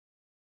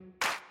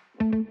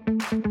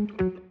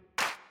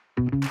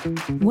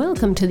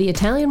Welcome to the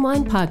Italian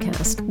Wine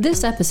Podcast.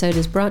 This episode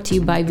is brought to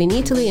you by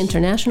Vinitaly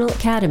International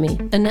Academy,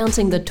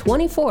 announcing the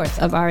 24th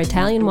of our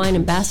Italian Wine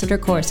Ambassador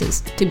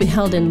courses to be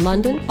held in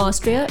London,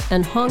 Austria,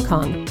 and Hong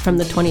Kong from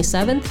the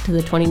 27th to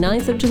the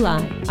 29th of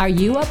July. Are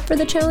you up for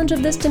the challenge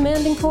of this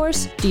demanding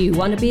course? Do you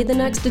want to be the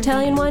next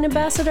Italian Wine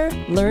Ambassador?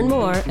 Learn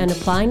more and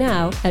apply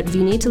now at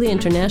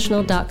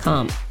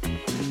vinitalyinternational.com.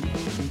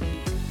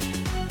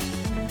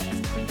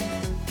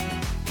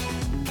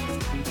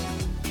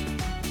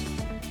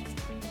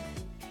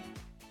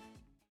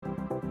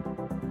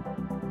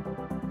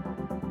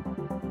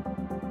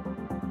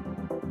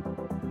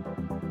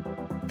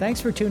 Thanks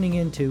for tuning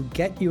in to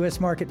Get U.S.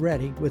 Market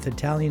Ready with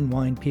Italian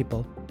Wine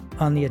People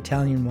on the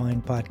Italian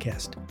Wine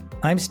Podcast.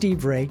 I'm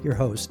Steve Ray, your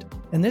host,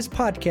 and this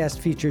podcast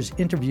features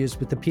interviews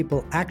with the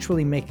people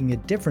actually making a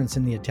difference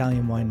in the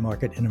Italian wine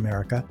market in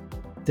America,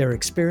 their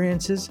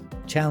experiences,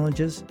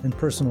 challenges, and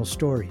personal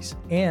stories.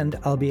 And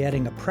I'll be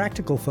adding a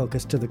practical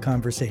focus to the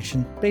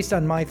conversation based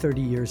on my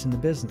 30 years in the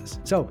business.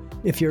 So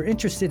if you're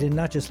interested in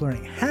not just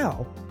learning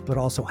how, but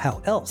also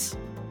how else,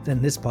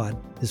 then this pod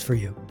is for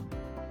you.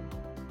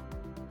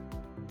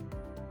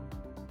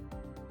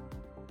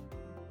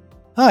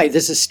 Hi,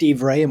 this is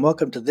Steve Ray, and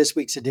welcome to this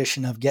week's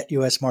edition of Get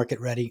U.S. Market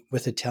Ready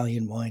with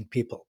Italian Wine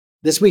People.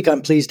 This week,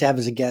 I'm pleased to have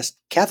as a guest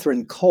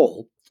Catherine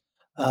Cole,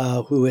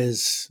 who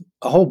is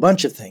a whole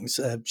bunch of things.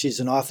 She's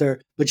an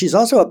author, but she's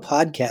also a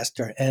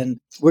podcaster,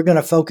 and we're going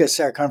to focus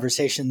our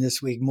conversation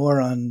this week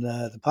more on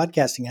the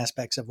podcasting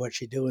aspects of what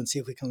she do and see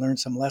if we can learn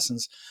some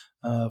lessons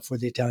for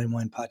the Italian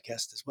Wine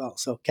Podcast as well.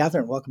 So,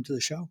 Catherine, welcome to the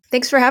show.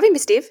 Thanks for having me,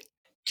 Steve.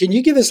 Can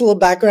you give us a little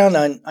background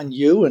on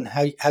you and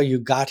how you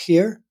got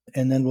here?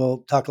 And then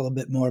we'll talk a little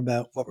bit more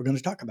about what we're going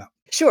to talk about.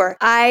 Sure.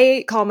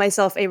 I call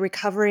myself a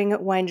recovering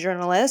wine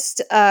journalist.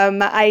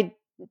 I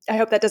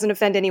hope that doesn't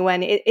offend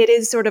anyone. It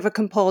is sort of a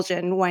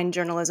compulsion, wine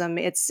journalism.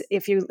 It's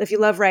if you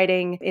love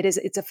writing,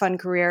 it's a fun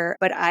career,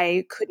 but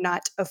I could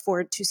not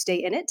afford to stay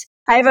in it.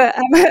 I'm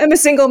a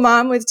single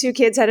mom with 2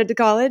 kids headed to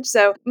college.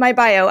 So my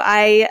bio,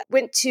 I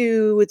went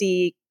to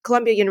the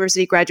Columbia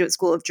University Graduate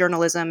School of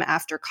Journalism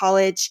after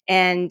college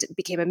and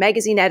became a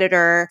magazine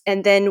editor.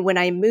 And then when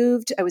I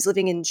moved, I was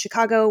living in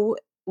Chicago.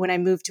 When I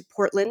moved to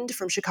Portland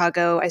from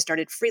Chicago, I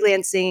started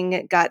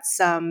freelancing, got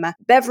some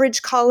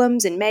beverage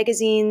columns in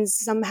magazines,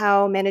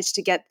 somehow managed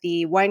to get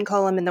the wine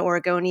column in the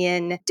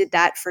Oregonian, did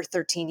that for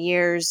 13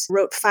 years,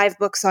 wrote 5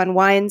 books on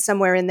wine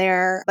somewhere in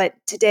there. But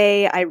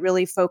today I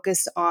really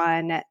focus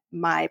on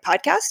my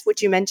podcast,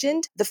 which you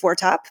mentioned, The Four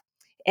Top.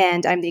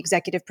 And I'm the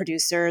executive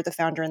producer, the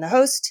founder, and the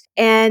host.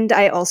 And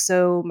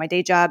my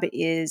day job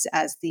is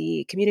as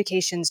the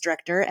communications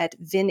director at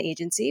Vin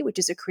Agency, which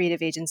is a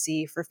creative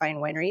agency for fine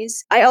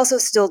wineries. I also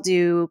still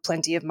do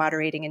plenty of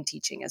moderating and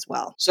teaching as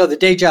well. So the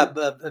day job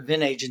of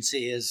Vin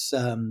Agency is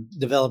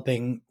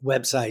developing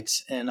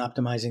websites and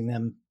optimizing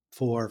them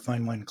for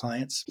fine wine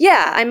clients?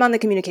 Yeah, I'm on the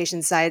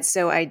communications side.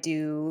 So I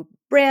do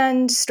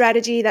brand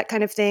strategy, that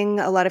kind of thing,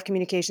 a lot of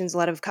communications, a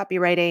lot of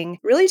copywriting.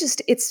 Really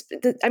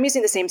I'm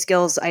using the same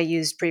skills I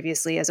used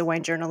previously as a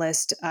wine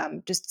journalist,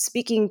 just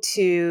speaking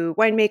to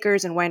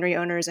winemakers and winery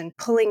owners and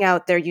pulling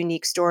out their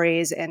unique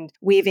stories and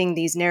weaving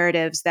these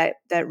narratives that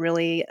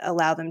really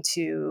allow them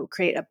to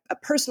create a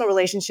personal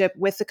relationship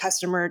with the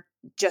customer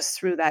just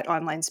through that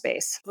online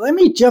space. Let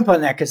me jump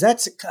on that because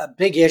that's a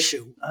big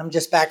issue. I'm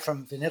just back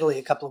from Vinitaly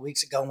a couple of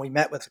weeks ago, and we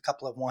met with a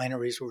couple of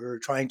wineries where we were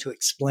trying to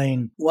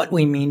explain what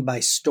we mean by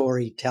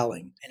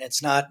storytelling. And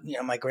it's not,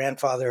 my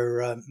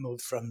grandfather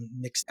moved from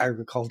mixed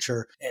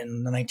agriculture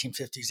in the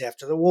 1950s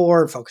after the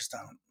war, focused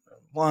on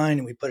wine,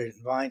 and we put it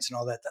in vines and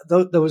all that.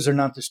 Those are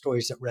not the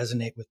stories that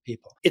resonate with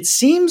people. It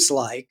seems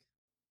like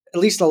at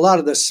least a lot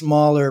of the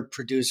smaller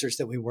producers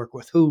that we work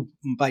with, who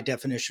by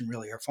definition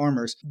really are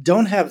farmers,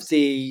 don't have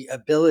the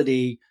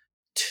ability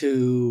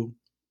to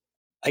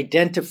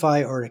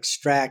identify or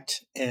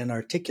extract and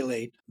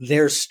articulate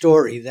their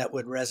story that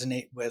would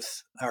resonate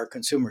with our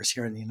consumers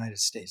here in the United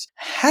States.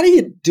 How do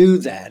you do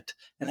that?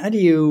 And how do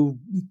you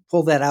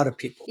pull that out of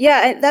people?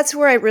 Yeah, that's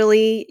where I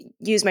really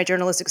use my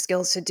journalistic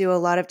skills to do a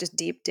lot of just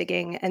deep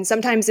digging. And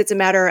sometimes it's a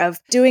matter of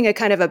doing a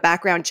kind of a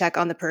background check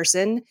on the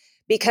person,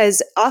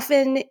 because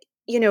often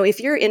if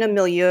you're in a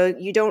milieu,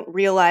 you don't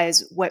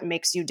realize what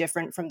makes you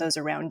different from those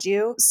around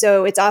you.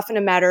 So it's often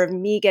a matter of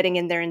me getting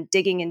in there and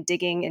digging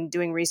and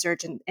doing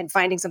research and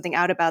finding something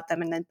out about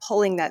them and then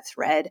pulling that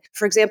thread.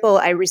 For example,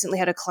 I recently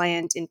had a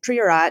client in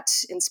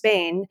Priorat in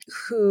Spain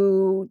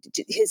who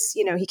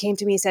he came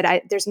to me and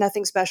said, there's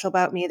nothing special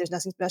about me. There's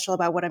nothing special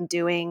about what I'm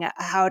doing.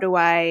 How do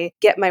I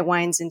get my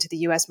wines into the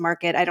US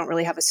market? I don't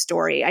really have a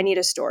story. I need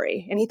a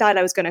story. And he thought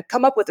I was going to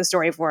come up with a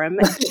story for him.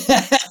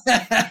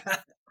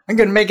 I'm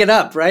going to make it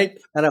up, right?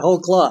 Out of whole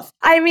cloth.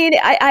 I mean,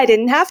 I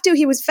didn't have to.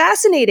 He was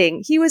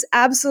fascinating. He was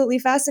absolutely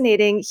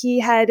fascinating. He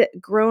had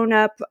grown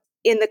up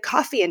in the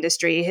coffee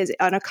industry,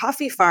 on a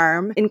coffee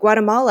farm in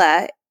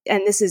Guatemala.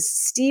 And this is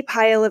steep,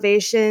 high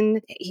elevation,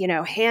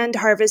 hand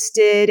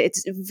harvested.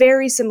 It's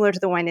very similar to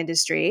the wine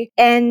industry.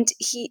 And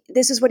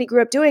this is what he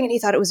grew up doing. And he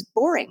thought it was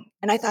boring.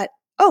 And I thought,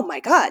 oh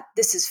my God,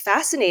 this is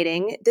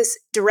fascinating. This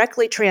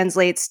directly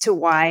translates to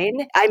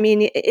wine. I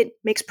mean, it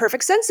makes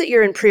perfect sense that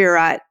you're in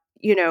Priorat,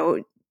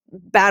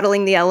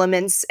 battling the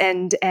elements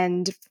and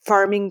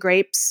farming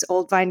grapes,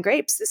 old vine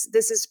grapes.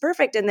 This is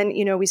perfect. And then,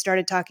 we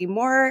started talking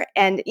more.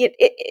 And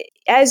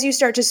as you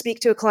start to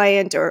speak to a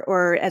client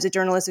or as a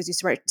journalist, as you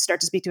start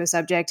to speak to a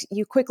subject,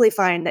 you quickly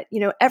find that,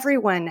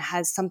 everyone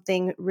has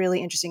something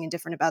really interesting and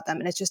different about them.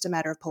 And it's just a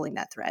matter of pulling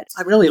that thread.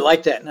 I really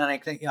like that. And I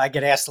think I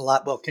get asked a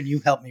lot, well, can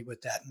you help me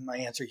with that? And my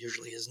answer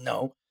usually is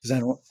no,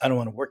 because I don't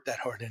want to work that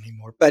hard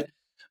anymore. But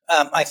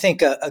I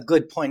think a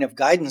good point of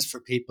guidance for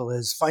people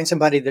is find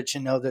somebody that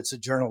that's a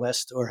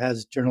journalist or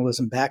has a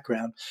journalism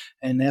background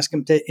and ask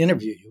them to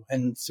interview you.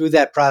 And through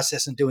that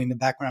process and doing the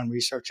background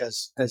research,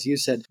 as you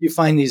said, you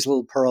find these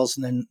little pearls,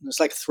 and then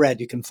it's like a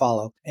thread you can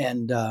follow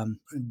and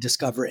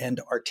discover and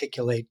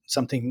articulate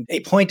something, a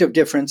point of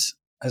difference,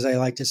 as I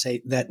like to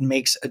say, that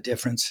makes a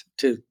difference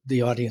to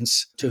the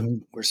audience to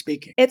whom we're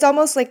speaking. It's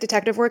almost like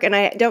detective work. And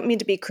I don't mean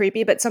to be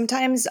creepy, but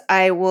sometimes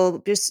I will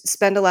just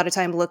spend a lot of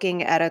time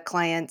looking at a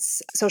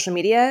client's social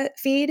media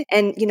feed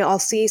and, I'll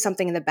see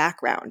something in the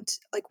background.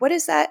 Like, what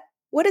is that?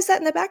 What is that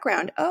in the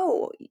background?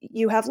 Oh,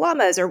 you have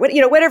llamas or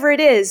whatever it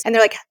is. And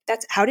they're like,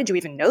 how did you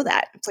even know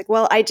that? It's like,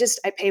 well, I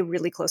pay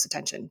really close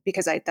attention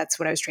because that's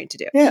what I was trained to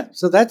do. Yeah.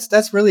 So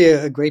that's really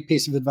a great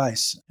piece of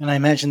advice. And I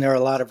imagine there are a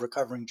lot of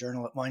recovering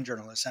wine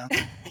journalists out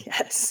there.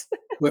 Yes.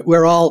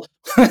 We're all,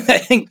 I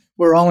think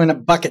we're all in a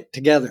bucket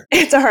together.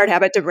 It's a hard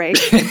habit to break.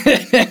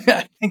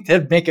 I think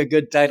that'd make a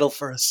good title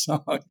for a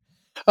song.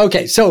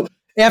 Okay. So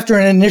after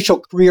an initial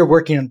career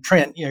working in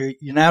print, you're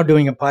now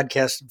doing a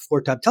podcast with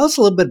Four Top. Tell us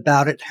a little bit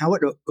about it, how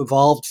it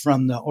evolved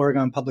from the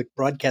Oregon Public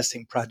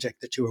Broadcasting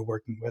Project that you were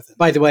working with.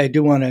 By the way, I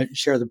do want to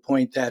share the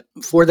point that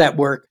for that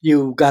work,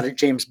 you got a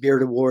James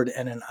Beard Award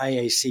and an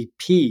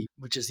IACP,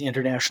 which is the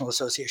International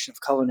Association of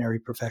Culinary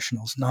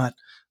Professionals, not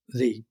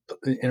the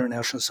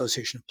International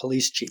Association of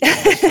Police Chiefs.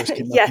 First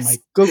came up in my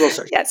Google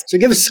search. Yes. So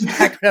give us some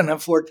background on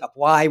Four Top.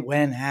 Why,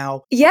 when,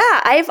 how?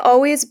 Yeah, I've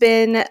always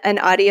been an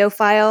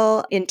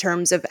audiophile in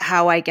terms of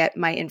how I get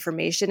my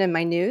information and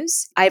my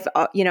news. I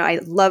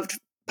loved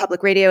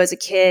public radio as a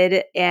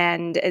kid.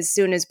 And as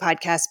soon as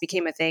podcasts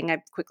became a thing,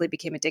 I quickly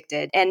became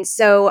addicted. And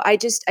so I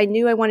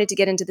knew I wanted to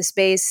get into the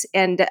space.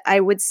 And I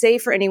would say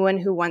for anyone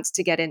who wants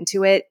to get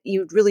into it,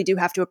 you really do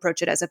have to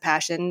approach it as a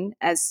passion,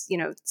 as,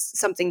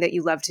 something that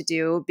you love to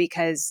do,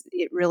 because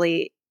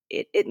it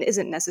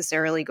isn't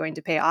necessarily going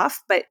to pay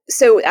off. But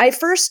so I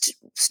first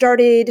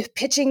started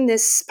pitching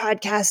this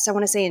podcast, I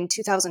want to say in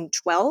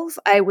 2012.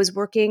 I was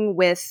working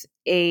with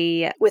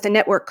a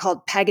network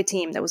called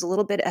Pagateam that was a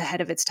little bit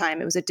ahead of its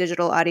time. It was a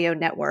digital audio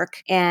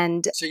network.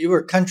 And so you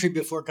were country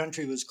before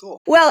country was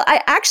cool. Well,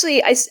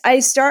 I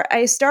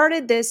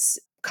started this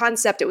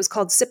concept. It was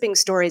called Sipping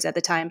Stories at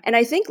the time. And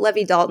I think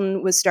Levi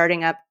Dalton was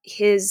starting up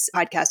his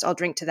podcast, I'll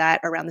Drink to That,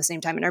 around the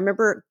same time. And I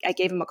remember I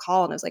gave him a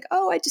call and I was like,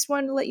 oh, I just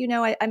wanted to let you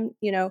know, I'm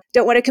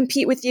don't want to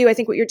compete with you. I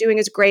think what you're doing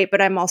is great,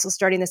 but I'm also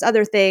starting this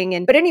other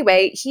thing. But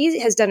anyway, he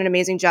has done an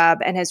amazing job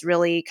and has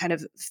really kind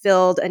of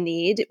filled a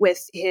need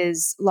with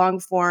his long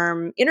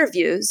form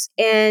interviews.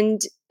 And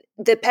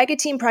the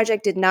Pagateam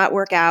project did not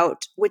work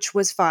out, which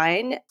was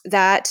fine.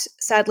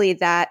 Sadly,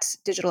 that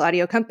digital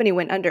audio company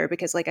went under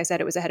because, like I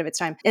said, it was ahead of its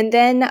time. And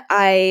then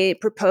I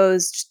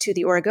proposed to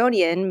the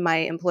Oregonian, my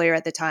employer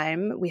at the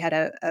time. We had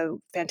a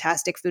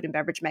fantastic food and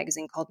beverage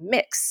magazine called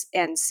Mix.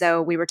 And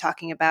so we were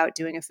talking about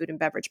doing a food and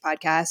beverage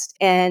podcast.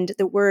 And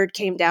the word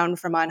came down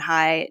from on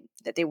high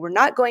that they were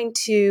not going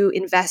to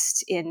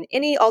invest in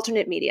any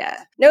alternate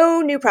media.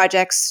 No new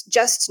projects,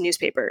 just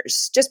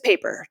newspapers, just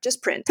paper,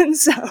 just print. And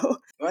so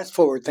well, that's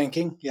forward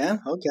thinking. Yeah.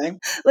 Okay.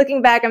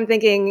 Looking back, I'm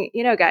thinking,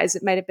 guys,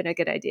 it might have been a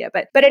good idea.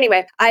 But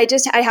anyway, I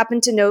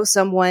happened to know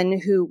someone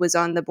who was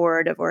on the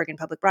board of Oregon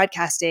Public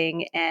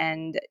Broadcasting.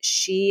 And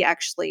she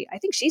actually, I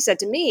think she said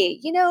to me,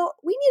 we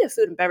need a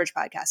food and beverage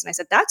podcast. And I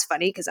said, that's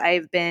funny because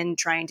I've been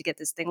trying to get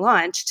this thing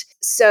launched.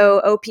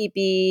 So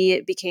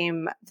OPB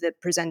became the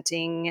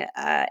presenting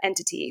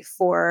entity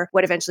for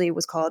what eventually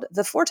was called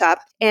the Four Top.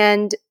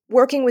 And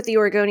working with the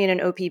Oregonian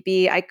and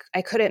OPB,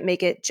 I couldn't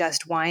make it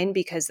just wine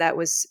because that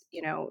was,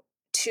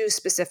 too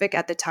specific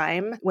at the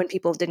time when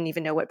people didn't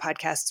even know what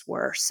podcasts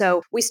were.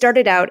 So we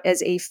started out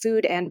as a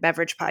food and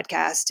beverage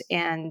podcast,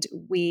 and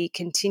we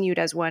continued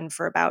as one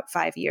for about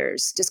 5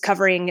 years, just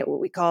covering what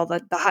we call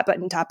the hot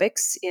button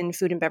topics in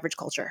food and beverage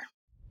culture.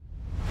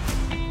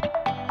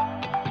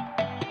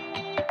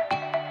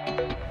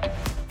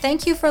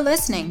 Thank you for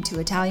listening to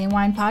Italian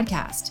Wine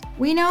Podcast.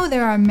 We know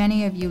there are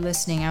many of you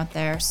listening out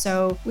there,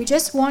 so we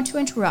just want to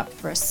interrupt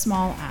for a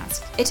small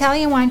ask.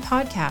 Italian Wine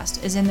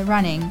Podcast is in the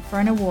running for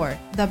an award,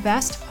 the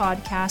Best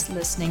Podcast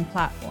Listening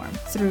Platform,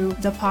 through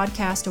the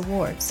Podcast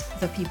Awards,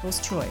 the People's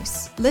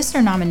Choice.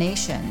 Listener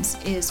nominations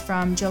is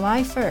from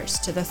July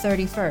 1st to the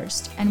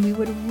 31st, and we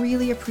would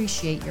really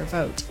appreciate your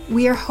vote.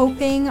 We are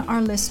hoping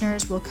our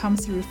listeners will come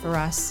through for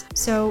us,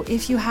 so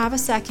if you have a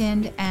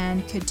second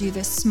and could do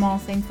this small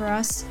thing for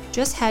us,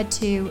 just head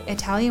to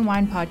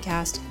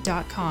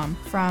ItalianWinePodcast.com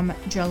from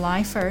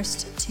July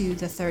 1st to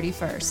the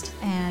 31st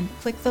and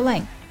click the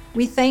link.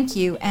 We thank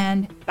you,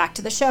 and back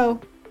to the show.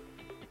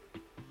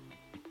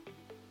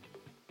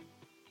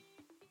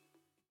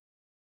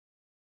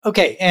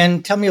 Okay,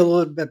 and tell me a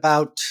little bit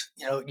about,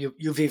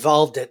 you've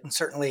evolved it, and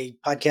certainly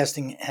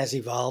podcasting has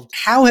evolved.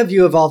 How have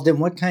you evolved, and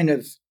what kind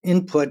of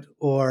input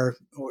or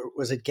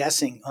was it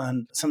guessing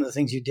on some of the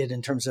things you did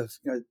in terms of,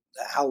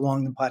 how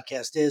long the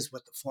podcast is,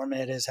 what the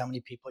format is, how many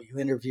people you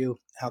interview,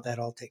 how that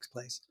all takes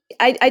place?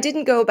 I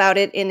didn't go about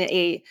it in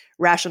a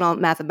rational,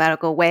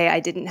 mathematical way.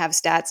 I didn't have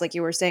stats like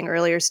you were saying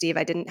earlier, Steve.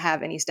 I didn't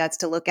have any stats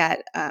to look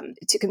at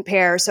to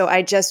compare. So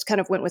I just kind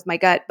of went with my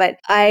gut. But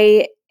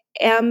I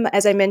am,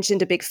 as I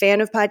mentioned, a big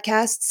fan of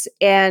podcasts,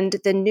 and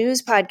the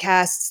news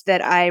podcasts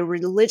that I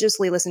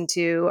religiously listen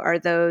to are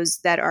those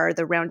that are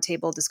the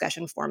roundtable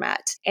discussion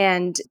format.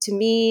 And to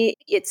me,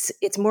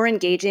 it's more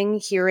engaging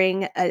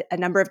hearing a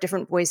number of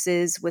different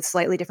voices with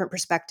slightly different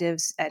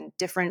perspectives and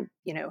different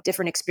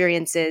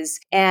experiences.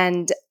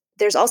 And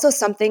there's also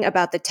something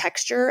about the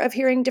texture of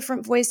hearing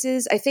different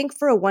voices. I think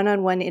for a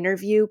one-on-one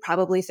interview,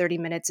 probably 30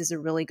 minutes is a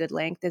really good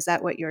length. Is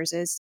that what yours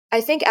is?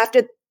 I think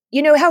after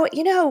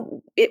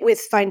how with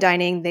fine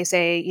dining, they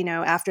say,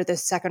 after the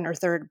second or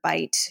third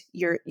bite,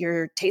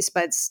 your taste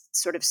buds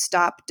sort of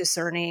stop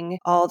discerning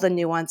all the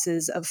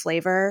nuances of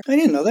flavor. I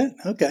didn't know that.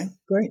 Okay,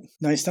 great.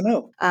 Nice to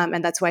know.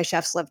 And that's why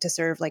chefs love to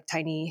serve like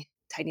tiny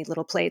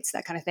little plates,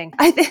 that kind of thing.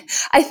 I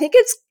think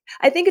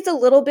it's a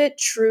little bit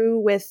true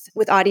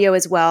with audio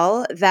as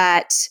well,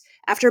 that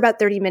after about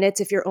 30 minutes,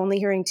 if you're only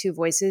hearing two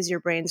voices, your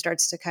brain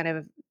starts to kind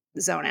of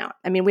zone out.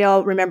 I mean, we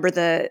all remember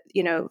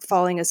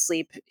falling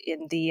asleep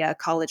in the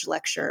college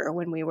lecture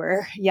when we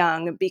were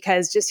young,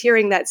 because just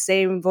hearing that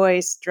same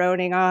voice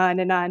droning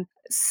on and on.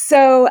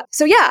 So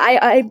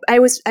yeah,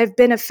 I've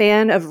been a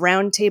fan of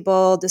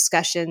roundtable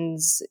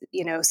discussions,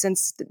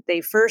 since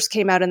they first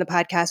came out in the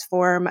podcast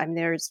form. I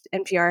mean,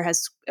 NPR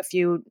has a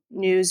few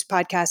news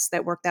podcasts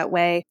that work that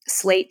way.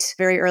 Slate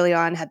very early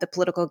on had the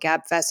Political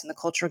Gab Fest and the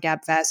Cultural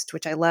Gab Fest,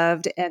 which I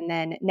loved. And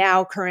then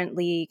now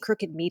currently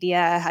Crooked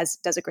Media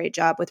does a great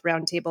job with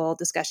roundtable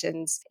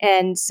discussions.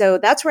 And so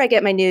that's where I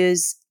get my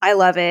news. I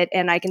love it,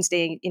 and I can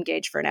stay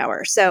engaged for an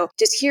hour. So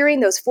just hearing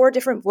those four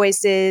different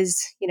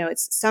voices,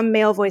 it's some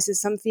male voices,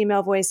 some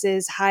female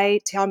voices, high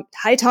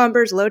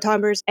timbres, low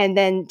timbres, and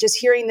then just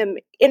hearing them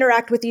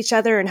interact with each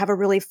other and have a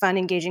really fun,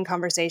 engaging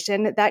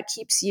conversation, that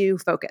keeps you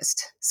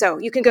focused. So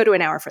you can go to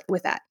an hour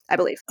with that, I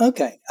believe.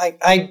 Okay.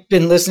 I've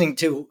been listening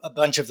to a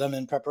bunch of them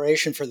in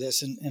preparation for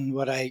this, and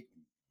what I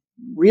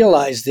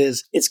realized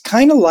is it's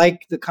kind of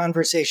like the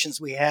conversations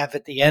we have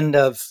at the end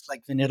of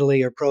like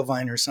Vinitaly or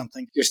Provine or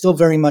something. You're still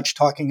very much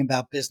talking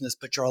about business,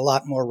 but you're a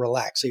lot more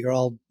relaxed. So you're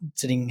all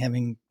sitting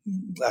having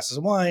glasses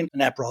of wine, an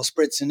Aperol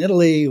Spritz in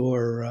Italy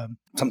or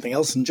something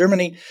else in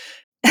Germany.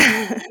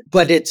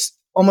 But it's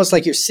almost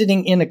like you're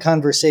sitting in a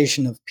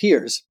conversation of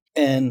peers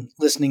and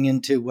listening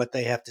into what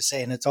they have to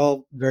say. And it's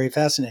all very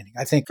fascinating.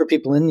 I think for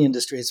people in the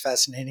industry, it's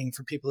fascinating.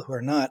 For people who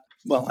are not,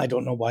 well, I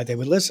don't know why they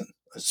would listen.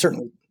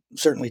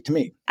 Certainly to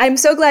me. I'm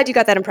so glad you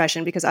got that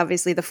impression, because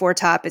obviously the Four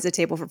Top is a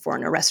table for four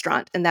in a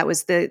restaurant. And that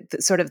was the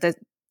sort of the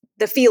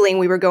feeling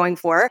we were going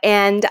for.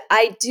 And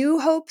I do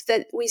hope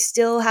that we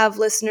still have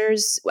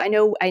listeners. I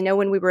know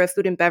when we were a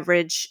food and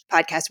beverage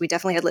podcast, we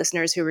definitely had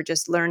listeners who were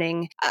just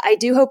learning. I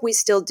do hope we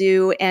still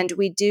do. And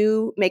we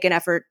do make an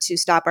effort to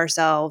stop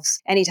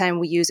ourselves anytime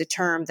we use a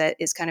term that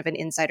is kind of an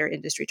insider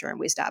industry term.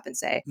 We stop and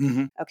say,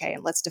 okay,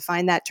 let's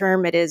define that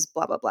term. It is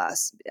blah, blah, blah.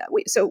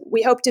 So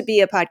we hope to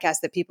be a podcast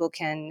that people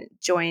can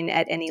join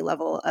at any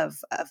level of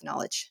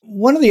knowledge.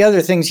 One of the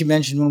other things you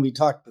mentioned when we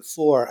talked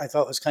before, I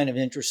thought was kind of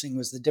interesting,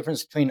 was the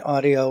difference between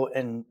audio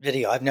and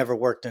video. I've never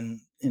worked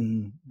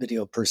in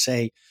video per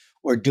se,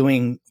 or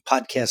doing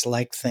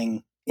podcast-like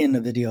thing in a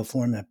video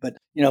format. But,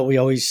 we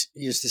always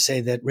used to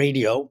say that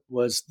radio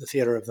was the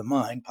theater of the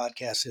mind.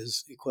 Podcast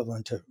is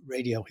equivalent to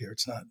radio here.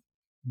 It's not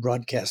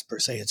broadcast per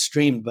se. It's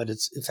streamed, but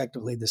it's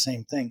effectively the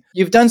same thing.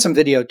 You've done some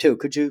video too.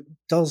 Could you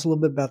tell us a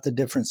little bit about the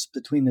difference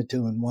between the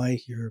two and why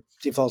you're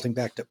defaulting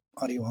back to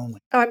audio only?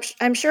 Oh,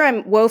 I'm sure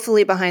I'm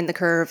woefully behind the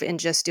curve in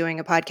just doing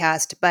a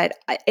podcast, but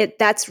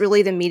that's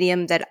really the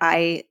medium that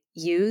I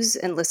use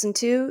and listen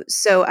to.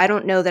 So I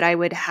don't know that I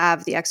would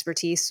have the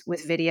expertise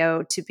with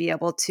video to be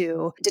able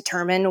to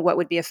determine what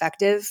would be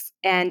effective.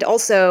 And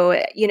also,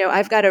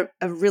 I've got a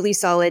really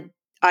solid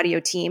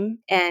audio team,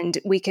 and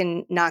we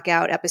can knock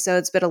out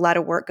episodes, but a lot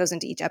of work goes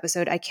into each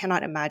episode. I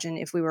cannot imagine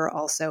if we were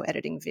also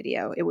editing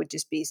video. It would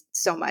just be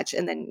so much.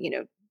 And then,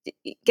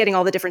 getting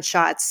all the different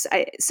shots.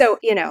 To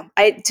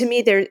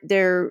me,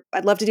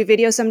 I'd love to do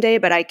video someday,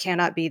 but I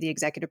cannot be the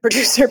executive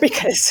producer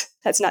because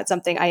that's not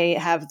something I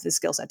have the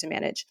skill set to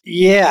manage.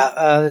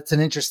 Yeah, that's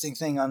an interesting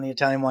thing on the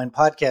Italian Wine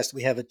Podcast.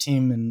 We have a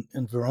team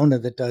in Verona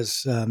that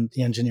does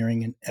the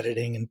engineering and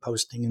editing and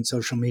posting and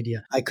social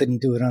media. I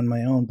couldn't do it on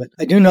my own, but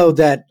I do know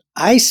that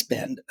I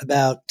spend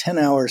about 10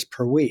 hours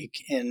per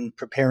week in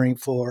preparing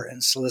for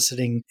and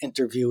soliciting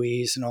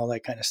interviewees and all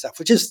that kind of stuff,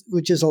 which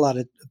is a lot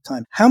of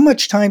time. How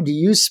much time do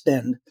you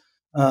spend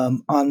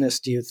on this,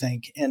 do you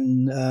think?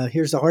 And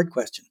here's the hard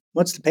question.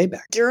 What's the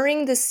payback?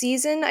 During the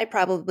season, I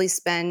probably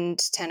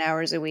spend 10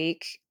 hours a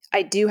week.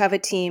 I do have a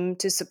team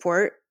to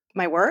support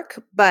my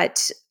work,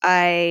 but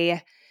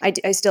I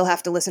still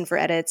have to listen for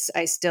edits.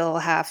 I still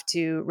have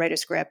to write a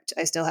script.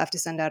 I still have to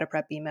send out a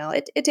prep email.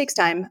 It takes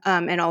time,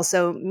 and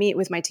also meet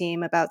with my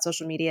team about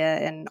social media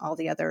and all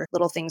the other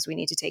little things we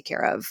need to take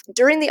care of.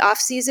 During the off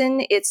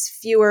season, it's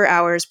fewer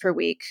hours per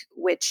week,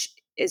 which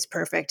is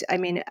perfect. I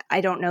mean,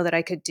 I don't know that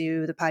I could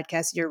do the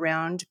podcast year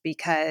round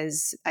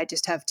because I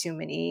just have too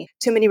many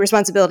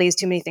responsibilities,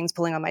 too many things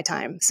pulling on my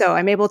time. So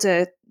I'm able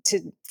to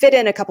fit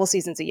in a couple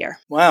seasons a year.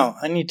 Wow.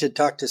 I need to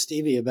talk to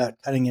Stevie about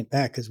cutting it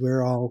back because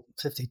we're all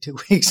 52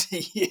 weeks a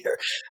year.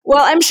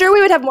 Well, I'm sure we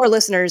would have more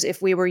listeners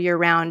if we were year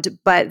round,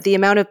 but the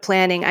amount of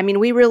planning, I mean,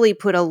 we really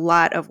put a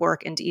lot of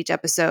work into each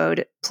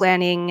episode,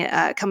 planning,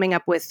 coming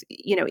up with,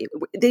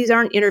 these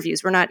aren't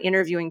interviews. We're not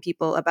interviewing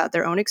people about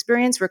their own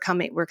experience. We're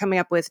coming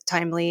up with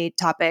timely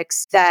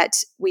topics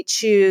that we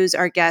choose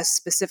our guests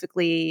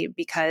specifically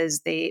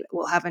because they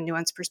will have a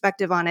nuanced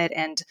perspective on it,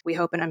 and we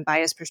hope an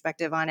unbiased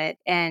perspective on it.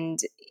 And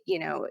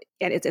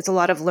it's a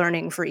lot of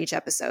learning for each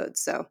episode.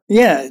 So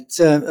yeah, it's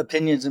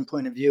opinions and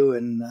point of view,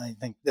 and I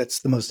think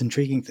that's the most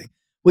intriguing thing.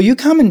 Well, you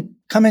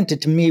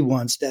commented to me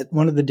once that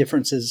one of the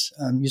differences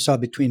you saw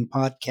between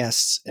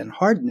podcasts and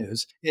hard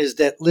news is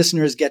that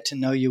listeners get to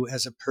know you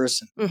as a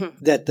person,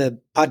 that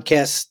the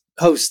podcast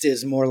host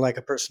is more like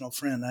a personal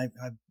friend. I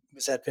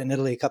was at Vin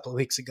Italy a couple of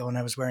weeks ago and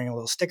I was wearing a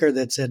little sticker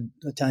that said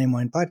Italian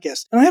Wine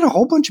Podcast. And I had a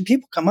whole bunch of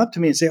people come up to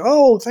me and say,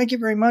 "Oh, thank you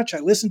very much. I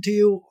listen to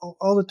you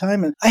all the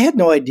time." And I had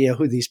no idea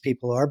who these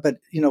people are, but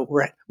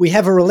we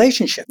have a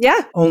relationship.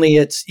 Yeah. Only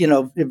it's,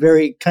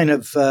 very kind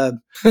of,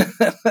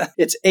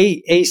 it's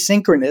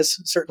asynchronous,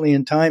 certainly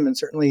in time and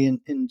certainly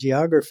in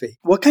geography.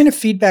 What kind of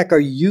feedback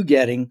are you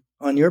getting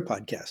on your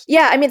podcast?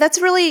 Yeah, I mean,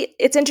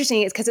 it's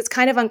interesting because it's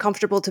kind of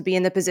uncomfortable to be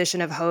in the position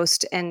of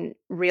host and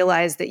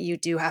realize that you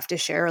do have to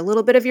share a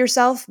little bit of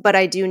yourself. But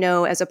I do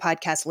know as a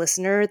podcast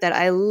listener that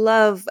I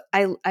love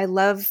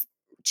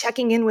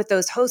checking in with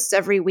those hosts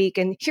every week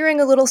and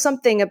hearing a little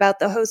something about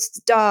the host's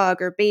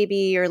dog or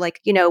baby or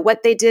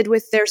what they did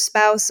with their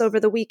spouse over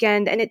the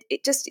weekend. And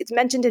it's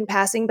mentioned in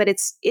passing, but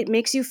it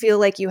makes you feel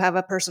like you have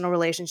a personal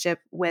relationship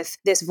with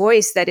this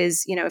voice that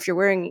is, if you're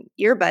wearing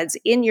earbuds,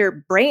 in your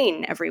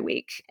brain every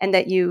week, and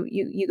that you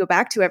go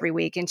back to every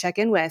week and check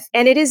in with.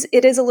 And it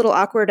is a little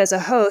awkward as a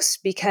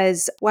host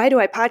because why do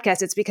I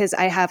podcast? It's because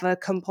I have a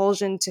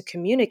compulsion to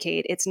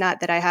communicate. It's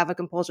not that I have a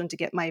compulsion to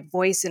get my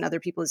voice in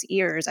other people's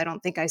ears. I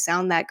don't think I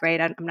sound that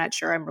great. I'm not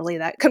sure I'm really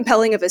that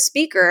compelling of a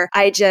speaker.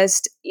 I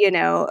just,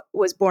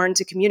 was born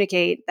to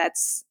communicate.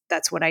 That's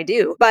what I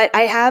do. But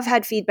I have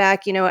had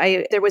feedback.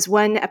 There was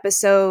one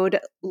episode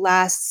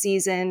last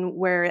season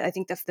where I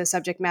think the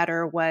subject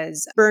matter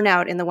was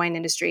burnout in the wine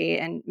industry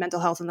and mental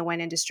health in the wine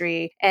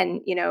industry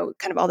and,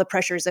 kind of all the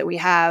pressures that we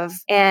have.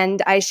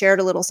 And I shared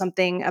a little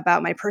something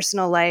about my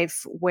personal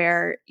life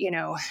where,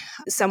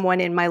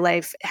 someone in my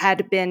life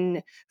had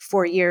been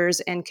for years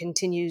and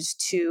continues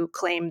to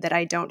claim that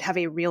I don't have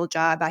a real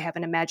job. I have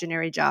an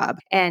imaginary job,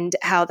 and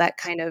how that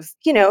kind of,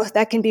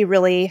 that can be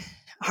really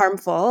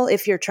harmful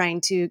if you're trying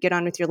to get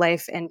on with your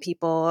life and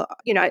people,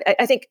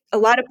 I think a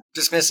lot of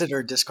dismiss it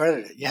or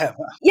discredit it. Yeah.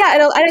 Yeah.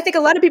 And I think a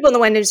lot of people in the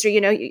wine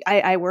industry,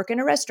 I work in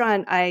a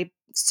restaurant, I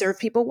serve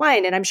people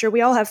wine, and I'm sure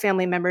we all have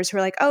family members who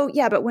are like, "Oh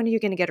yeah, but when are you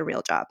going to get a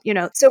real job?"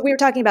 So we were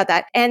talking about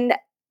that. And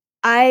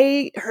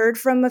I heard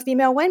from a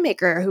female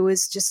winemaker who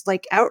was just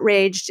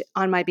outraged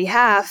on my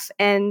behalf.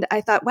 And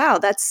I thought, wow,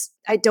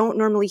 I don't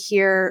normally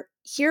hear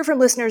from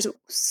listeners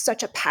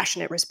such a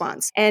passionate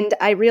response. And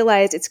I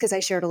realized it's because I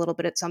shared a little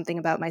bit of something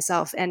about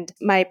myself. And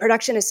my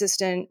production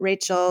assistant,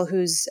 Rachel,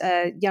 who's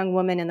a young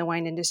woman in the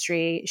wine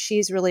industry,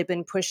 she's really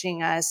been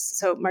pushing us.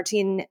 So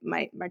Martin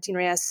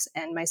Reyes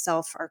and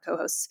myself, our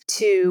co-hosts,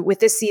 to, with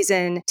this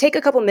season, take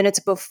a couple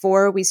minutes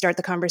before we start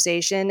the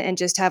conversation and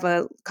just have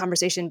a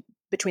conversation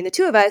between the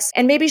two of us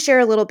and maybe share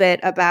a little bit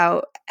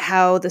about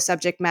how the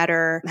subject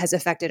matter has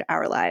affected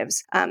our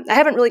lives. I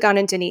haven't really gone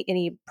into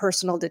any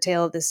personal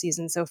detail this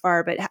season so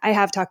far, but I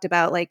have talked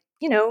about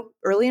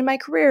early in my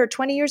career,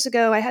 20 years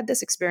ago, I had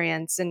this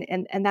experience,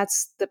 and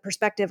that's the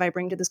perspective I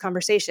bring to this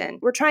conversation.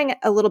 We're trying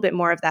a little bit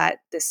more of that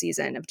this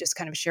season, of just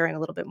kind of sharing a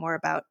little bit more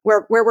about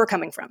where we're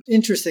coming from.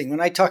 Interesting.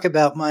 When I talk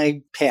about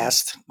my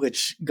past,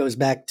 which goes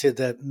back to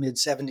the mid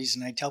 70s,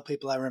 and I tell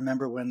people I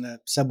remember when the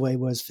subway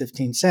was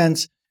 15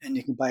 cents, and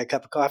you can buy a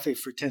cup of coffee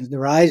for 10.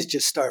 Their eyes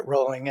just start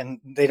rolling, and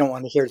they don't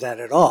want to hear that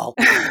at all,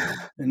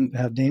 and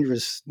how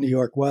dangerous New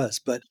York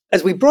was. But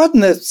as we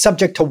broaden the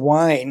subject to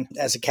wine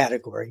as a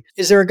category,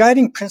 is there a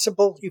guiding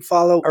principle you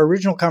follow? Our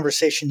original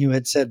conversation, you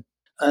had said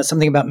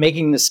something about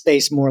making the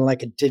space more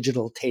like a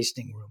digital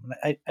tasting room.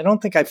 I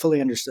don't think I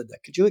fully understood that.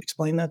 Could you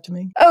explain that to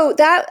me? Oh,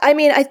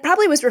 I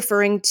probably was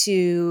referring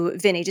to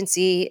Vin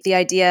Agency, the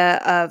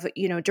idea of,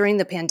 during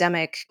the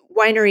pandemic,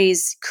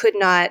 wineries could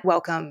not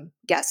welcome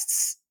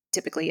guests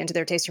typically into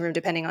their tasting room,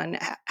 depending on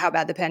how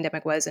bad the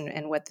pandemic was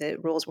and what the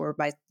rules were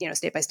by,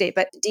 state by state.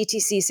 But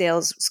DTC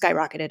sales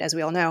skyrocketed, as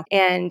we all know.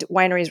 And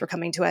wineries were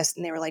coming to us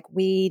and they were like,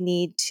 we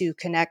need to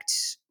connect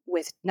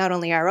with not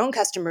only our own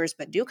customers,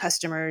 but new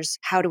customers.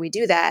 How do we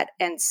do that?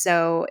 And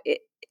so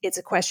it's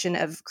a question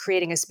of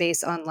creating a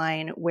space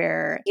online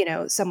where,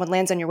 someone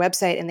lands on your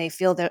website and they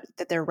feel that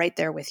they're right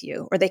there with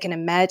you, or they can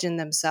imagine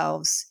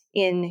themselves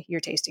in your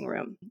tasting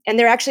room. And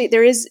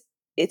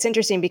it's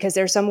interesting because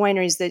there are some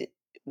wineries that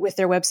with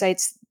their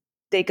websites,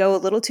 they go a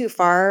little too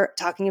far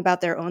talking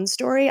about their own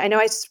story. I know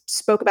I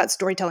spoke about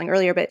storytelling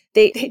earlier, but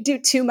they do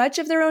too much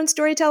of their own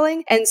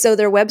storytelling. And so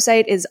their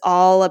website is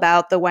all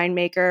about the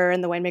winemaker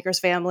and the winemaker's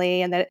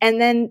family. And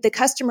then the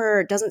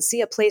customer doesn't see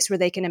a place where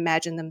they can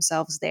imagine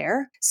themselves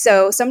there.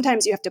 So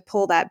sometimes you have to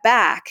pull that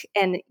back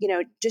and,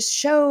 just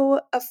show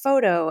a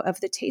photo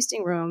of the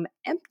tasting room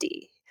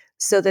empty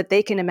so that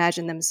they can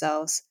imagine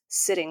themselves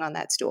sitting on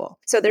that stool.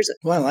 So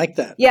I like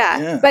that.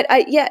 Yeah. But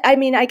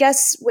I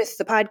guess with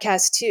the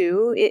podcast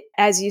too,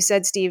 as you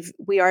said, Steve,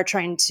 we are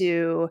trying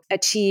to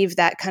achieve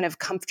that kind of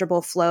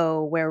comfortable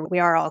flow where we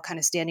are all kind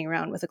of standing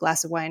around with a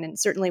glass of wine. And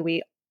certainly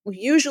we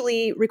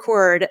usually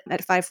record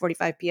at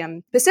 5:45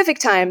 p.m. Pacific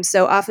time.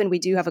 So often we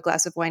do have a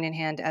glass of wine in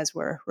hand as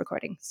we're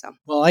recording. So,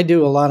 well, I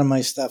do a lot of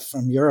my stuff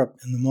from Europe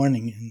in the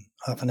morning and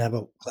often have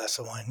a glass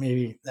of wine.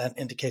 Maybe that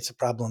indicates a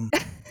problem.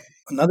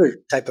 Another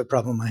type of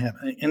problem I have.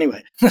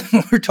 Anyway,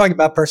 we're talking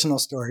about personal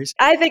stories.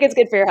 I think it's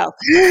good for your health.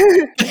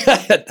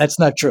 That's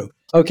not true.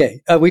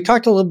 Okay. We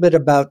talked a little bit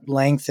about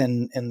length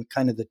and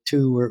kind of the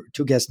two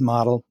guest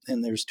model.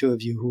 And there's two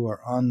of you who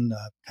are on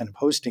kind of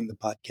hosting the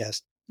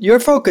podcast. Your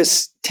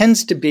focus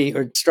tends to be,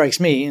 or strikes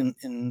me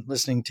in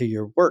listening to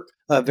your work,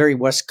 very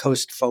West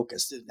Coast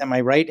focused. Am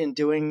I right in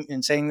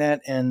saying that?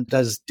 And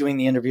does doing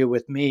the interview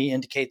with me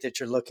indicate that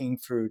you're looking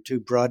to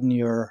broaden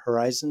your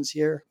horizons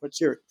here?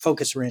 What's your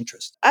focus or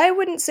interest? I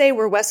wouldn't say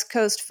we're West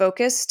Coast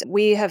focused.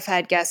 We have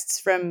had guests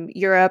from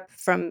Europe,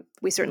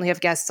 we certainly have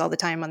guests all the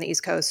time on the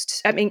East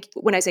Coast. I mean,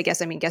 when I say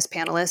guests, I mean guest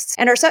panelists.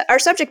 And our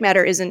subject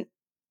matter isn't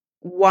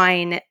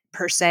wine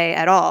per se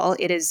at all.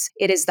 It is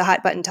the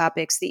hot button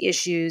topics, the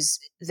issues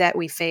that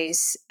we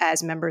face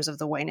as members of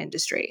the wine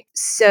industry.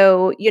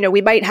 So,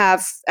 we might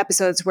have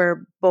episodes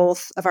where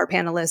both of our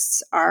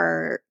panelists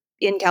are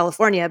in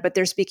California, but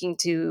they're speaking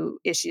to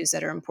issues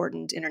that are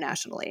important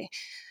internationally.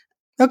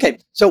 Okay.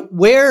 So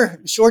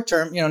where short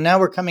term, now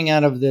we're coming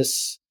out of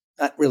this,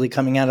 not really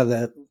coming out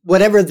of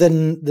whatever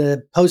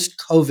the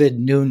post-COVID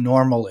new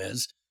normal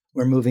is,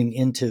 we're moving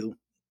into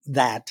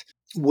that.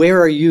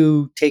 Where are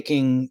you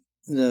taking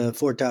the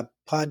Four Top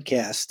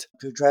podcast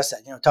to address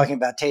that? Talking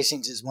about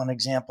tastings is one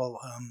example.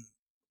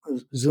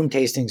 Zoom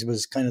tastings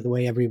was kind of the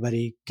way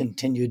everybody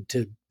continued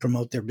to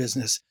promote their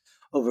business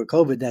over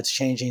COVID. That's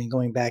changing and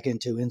going back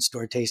into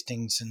in-store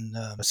tastings and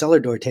cellar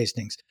door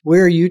tastings.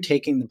 Where are you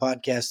taking the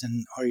podcast,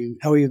 and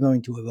how are you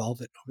going to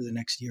evolve it over the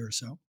next year or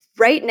so?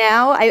 Right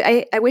now,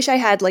 I wish I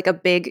had like a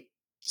big,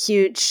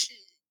 huge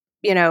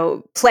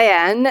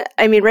plan.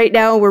 I mean, right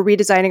now we're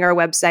redesigning our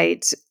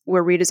website,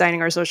 we're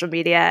redesigning our social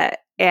media,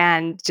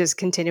 and just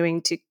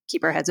continuing to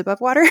keep our heads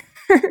above water.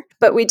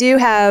 But we do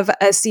have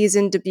a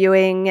season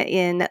debuting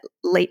in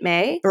late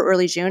May or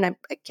early June. I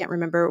can't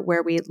remember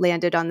where we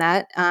landed on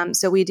that.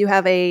 So we do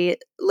have a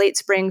late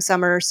spring,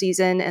 summer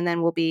season, and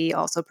then we'll be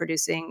also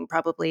producing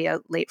probably a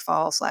late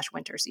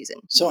fall/winter season.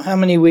 So how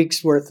many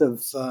weeks worth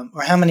of,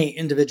 or how many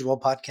individual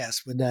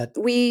podcasts would that?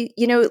 We,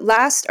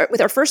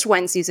 with our first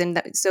wine season,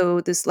 so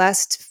this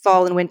last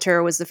fall and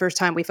winter was the first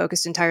time we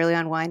focused entirely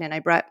on wine, and I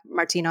brought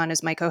Martine on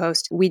as my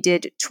co-host. We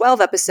did 12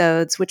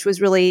 episodes, which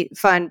was really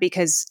fun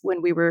because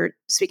when we were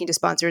speaking to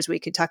sponsors, we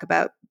could talk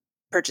about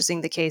purchasing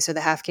the case or the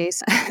half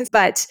case.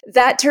 But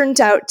that turned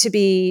out to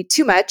be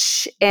too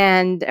much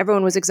and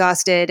everyone was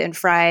exhausted and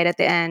fried at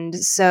the end.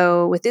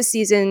 So with this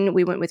season,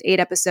 we went with 8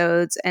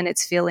 episodes and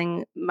it's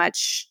feeling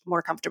much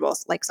more comfortable,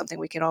 like something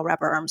we could all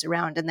wrap our arms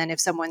around. And then if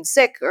someone's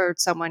sick or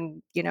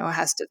someone,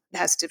 has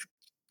to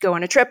go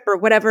on a trip or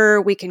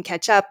whatever, we can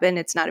catch up and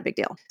it's not a big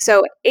deal.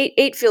 So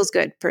 8 feels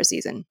good for a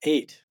season.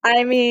 8.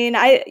 I mean,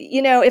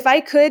 if I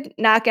could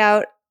knock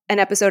out an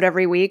episode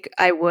every week,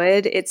 I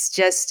would. It's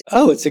just...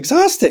 Oh, it's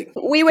exhausting.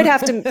 We would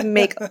have to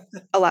make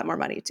a lot more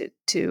money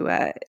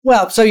to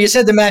Well, so you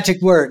said the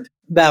magic word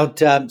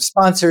about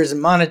sponsors and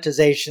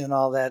monetization and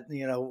all that.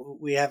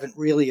 We haven't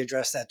really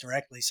addressed that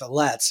directly. So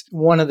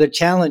one of the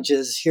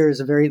challenges here is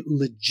a very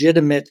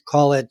legitimate,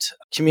 call it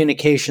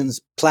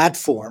communications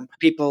platform.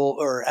 People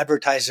or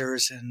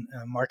advertisers and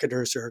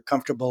marketers are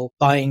comfortable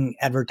buying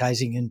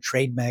advertising in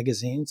trade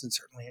magazines and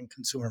certainly in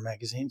consumer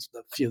magazines,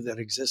 the few that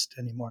exist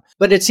anymore.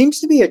 But it seems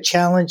to be a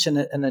challenge and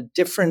a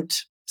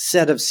different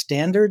set of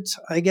standards,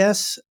 I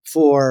guess,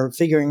 for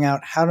figuring out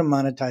how to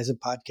monetize a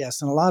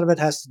podcast. And a lot of it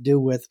has to do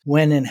with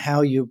when and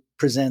how you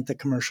present the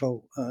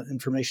commercial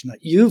information.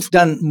 You've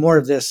done more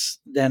of this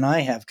than I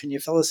have. Can you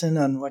fill us in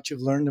on what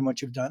you've learned and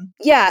what you've done?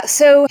 Yeah,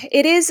 so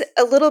it is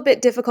a little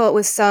bit difficult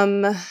with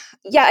some.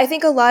 Yeah, I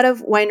think a lot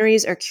of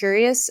wineries are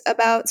curious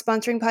about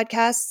sponsoring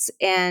podcasts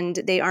and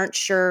they aren't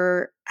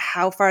sure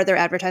how far their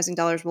advertising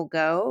dollars will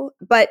go.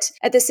 But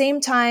at the same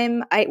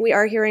time, we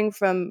are hearing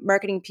from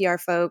marketing PR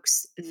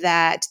folks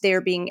that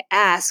they're being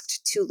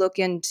asked to look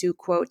into,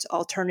 quote,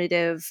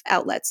 alternative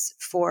outlets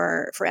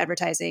for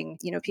advertising.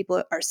 You know,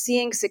 people are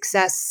seeing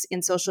success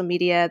in social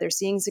media. They're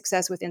seeing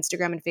success with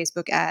Instagram and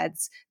Facebook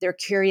ads. They're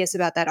curious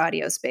about that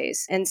audio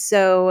space. And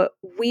so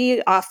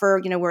we offer,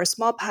 you know, we're a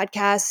small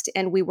podcast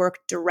and we work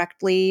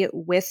directly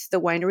with the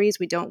wineries.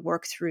 We don't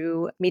work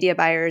through media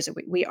buyers.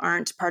 We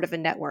aren't part of a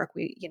network.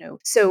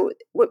 So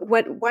what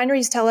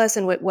wineries tell us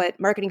and what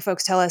marketing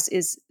folks tell us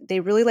is they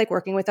really like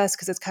working with us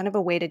because it's kind of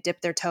a way to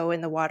dip their toe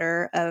in the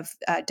water of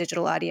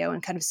digital audio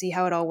and kind of see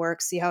how it all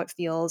works, see how it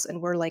feels.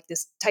 And we're like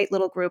this tight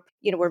little group.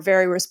 You know, we're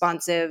very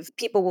responsive.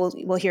 People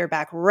will hear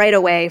back right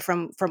away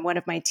from one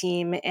of my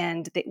team,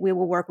 and we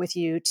will work with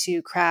you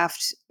to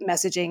craft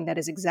messaging that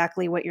is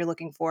exactly what you're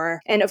looking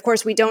for. And of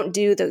course, we don't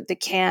do the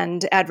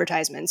canned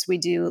advertisements. We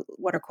do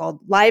what are called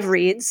live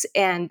reads,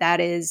 and that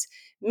is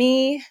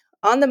me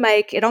on the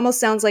mic. It almost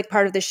sounds like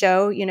part of the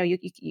show. You know,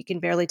 you can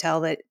barely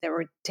tell that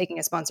we're taking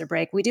a sponsor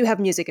break. We do have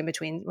music in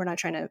between. We're not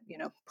trying to, you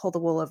know, pull the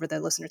wool over the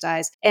listener's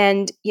eyes.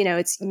 And, you know,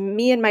 it's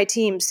me and my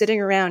team sitting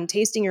around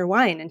tasting your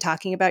wine and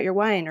talking about your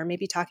wine, or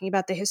maybe talking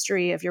about the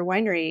history of your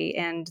winery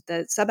and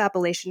the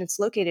sub-appellation it's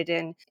located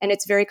in. And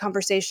it's very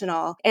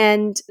conversational.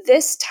 And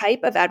this type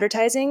of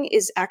advertising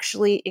is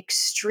actually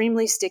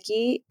extremely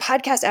sticky.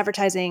 Podcast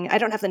advertising, I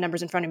don't have the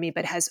numbers in front of me,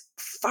 but has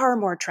far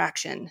more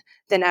traction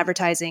than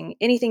advertising.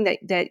 Anything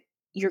that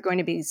you're going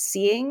to be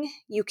seeing,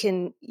 you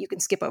can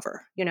skip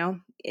over. You know,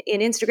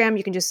 in Instagram,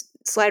 you can just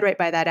slide right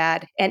by that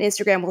ad, and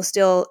Instagram will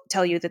still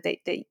tell you that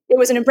it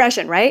was an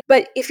impression, right?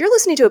 But if you're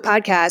listening to a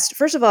podcast,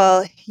 first of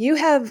all, you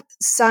have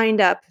signed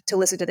up to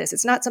listen to this.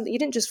 It's not something you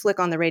didn't just flick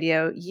on the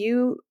radio.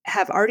 You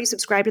have already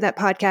subscribed to that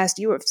podcast.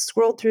 You have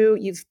scrolled through.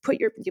 You've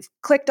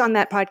clicked on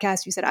that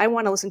podcast. You said, I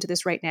want to listen to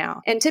this right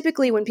now. And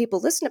typically, when people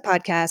listen to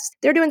podcasts,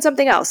 they're doing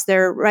something else.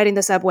 They're riding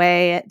the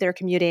subway. They're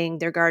commuting.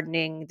 They're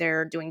gardening.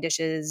 They're doing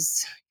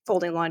dishes,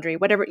 folding laundry,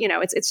 whatever, you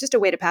know, it's just a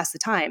way to pass the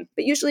time.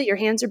 But usually your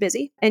hands are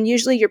busy and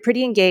usually you're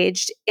pretty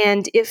engaged.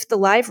 And if the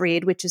live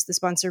read, which is the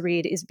sponsor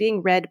read, is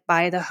being read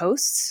by the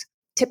hosts,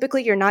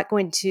 typically you're not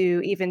going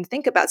to even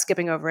think about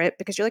skipping over it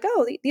because you're like,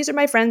 oh, these are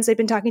my friends. They've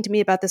been talking to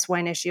me about this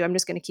wine issue. I'm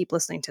just going to keep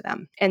listening to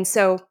them. And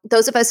so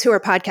those of us who are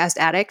podcast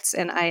addicts,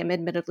 and I am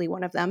admittedly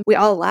one of them, we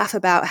all laugh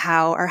about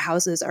how our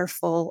houses are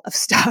full of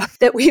stuff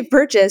that we've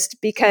purchased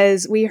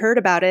because we heard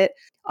about it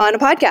on a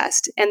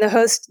podcast. And the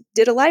host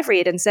did a live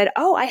read and said,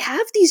 oh, I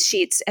have these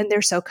sheets and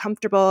they're so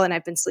comfortable and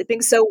I've been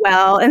sleeping so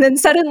well. And then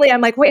suddenly I'm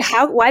like, wait,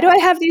 why do I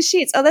have these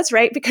sheets? Oh, that's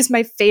right. Because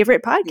my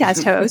favorite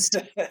podcast host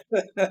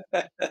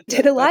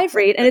did a live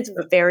read, and it's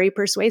very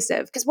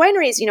persuasive because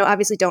wineries, you know,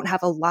 obviously don't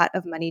have a lot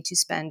of money to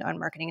spend on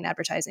marketing and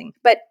advertising.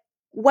 But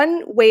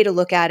one way to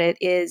look at it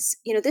is,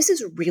 you know, this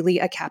is really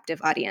a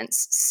captive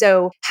audience.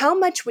 So how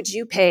much would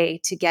you pay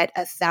to get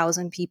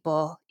 1,000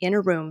 people in a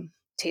room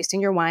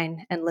tasting your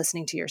wine and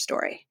listening to your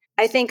story?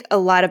 I think a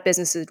lot of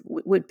businesses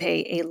would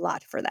pay a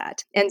lot for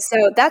that. And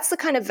so that's the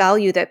kind of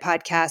value that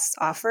podcasts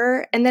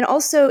offer. And then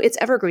also it's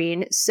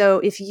evergreen. So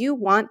if you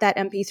want that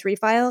MP3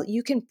 file,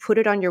 you can put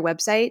it on your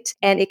website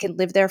and it can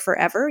live there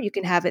forever. You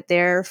can have it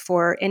there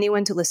for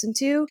anyone to listen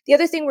to. The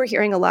other thing we're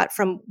hearing a lot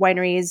from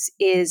wineries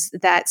is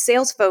that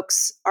sales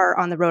folks are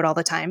on the road all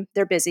the time.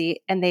 They're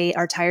busy and they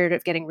are tired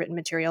of getting written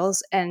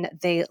materials, and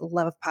they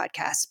love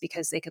podcasts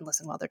because they can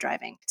listen while they're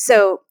driving.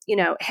 So, you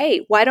know,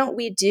 hey, why don't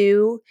we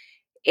do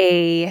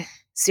a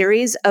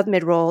series of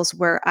mid-rolls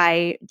where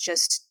I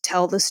just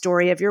tell the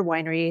story of your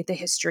winery, the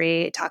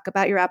history, talk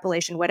about your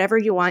appellation, whatever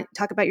you want,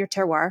 talk about your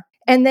terroir.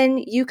 And then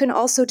you can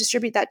also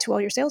distribute that to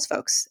all your sales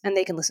folks and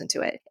they can listen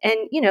to it. And,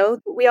 you know,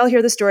 we all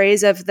hear the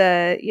stories of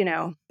the, you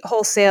know,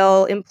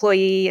 wholesale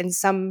employee in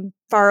some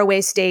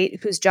faraway state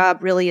whose job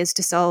really is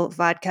to sell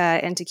vodka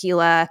and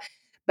tequila,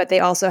 but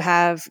they also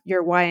have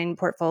your wine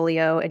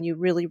portfolio and you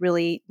really,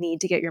 really need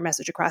to get your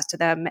message across to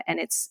them. And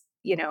it's,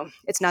 you know,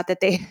 it's not that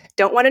they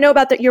don't want to know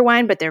about your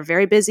wine, but they're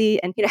very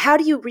busy. And, you know, how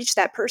do you reach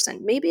that person?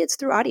 Maybe it's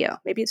through audio.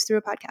 Maybe it's through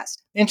a podcast.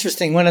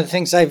 Interesting. One of the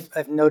things I've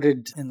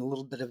noted in a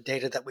little bit of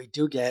data that we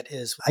do get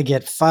is I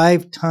get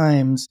 5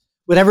 times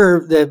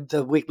whatever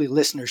the weekly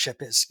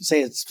listenership is.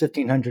 Say it's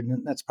 1,500,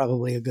 and that's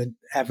probably a good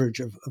average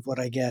of what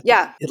I get.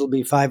 Yeah. It'll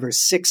be 5,000 or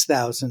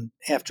 6,000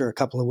 after a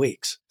couple of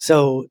weeks.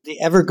 So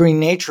the evergreen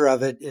nature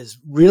of it is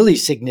really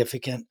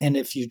significant. And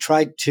if you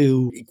try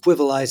to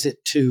equivalize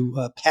it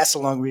to pass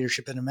along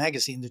readership in a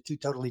magazine, they're two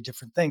totally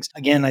different things.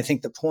 Again, I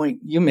think the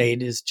point you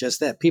made is just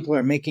that people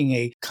are making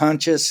a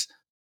conscious,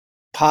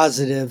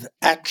 positive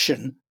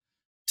action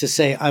to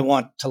say, I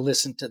want to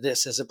listen to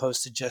this, as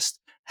opposed to just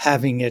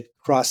having it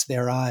cross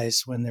their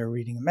eyes when they're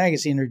reading a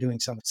magazine or doing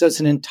something. So it's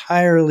an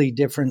entirely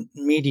different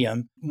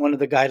medium. One of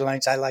the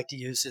guidelines I like to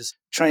use is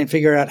try and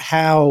figure out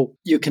how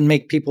you can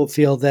make people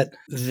feel that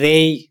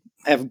they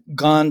have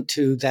gone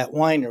to that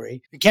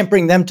winery. You can't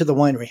bring them to the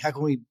winery. How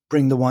can we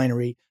bring the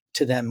winery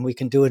to them? We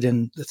can do it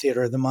in the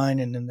theater of the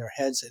mind and in their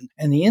heads,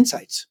 and the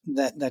insights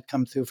that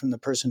come through from the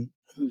person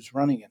who's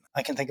running it.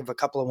 I can think of a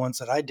couple of ones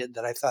that I did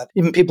that I thought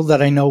even people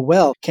that I know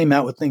well came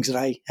out with things that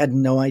I had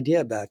no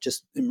idea about,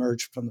 just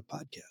emerged from the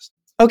podcast.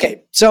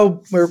 Okay,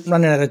 so we're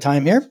running out of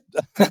time here.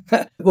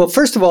 Well,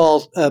 first of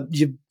all,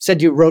 you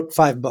said you wrote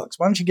 5 books.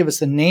 Why don't you give us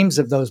the names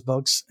of those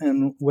books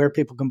and where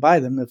people can buy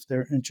them if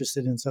they're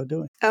interested in so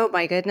doing? Oh,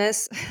 my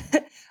goodness.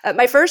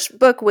 My first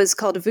book was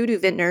called Voodoo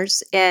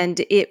Vintners, and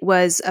it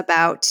was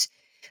about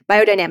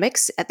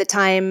biodynamics. At the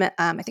time,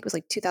 I think it was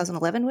like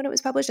 2011 when it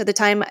was published. At the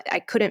time, I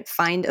couldn't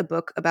find a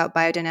book about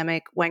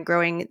biodynamic wine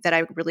growing that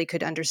I really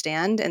could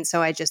understand. And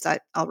so I just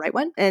thought, I'll write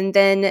one. And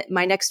then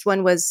my next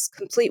one was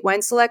Complete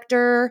Wine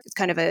Selector. It's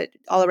kind of an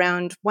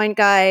all-around wine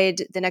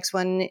guide. The next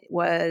one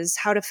was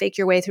How to Fake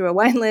Your Way Through a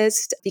Wine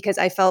List, because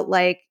I felt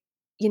like,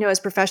 as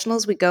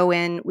professionals, we go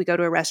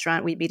to a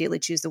restaurant, we immediately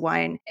choose the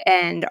wine.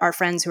 And our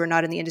friends who are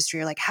not in the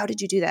industry are like, how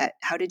did you do that?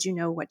 How did you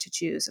know what to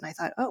choose? And I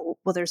thought, oh,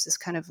 well, there's this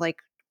kind of like,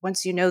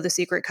 once you know the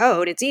secret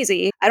code, it's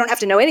easy. I don't have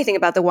to know anything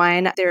about the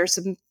wine. There are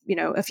some,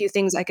 a few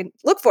things I can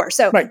look for.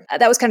 So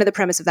that was kind of the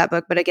premise of that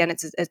book. But again,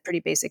 it's a pretty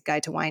basic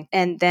guide to wine.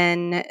 And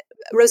then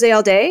Rosé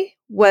All Day,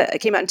 what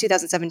came out in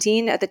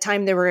 2017. At the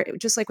time, there were,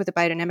 just like with the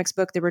biodynamics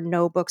book, there were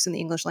no books in the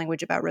English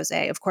language about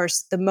rosé. Of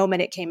course, the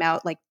moment it came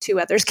out, like 2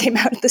 others came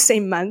out the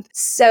same month.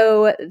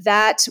 So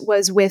that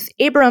was with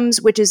Abrams,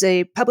 which is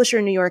a publisher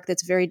in New York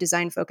that's very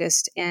design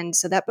focused. And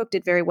so that book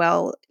did very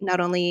well,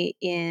 not only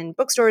in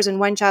bookstores and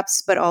wine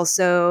shops, but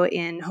also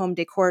in home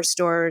decor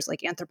stores like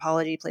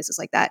Anthropologie, places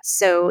like that.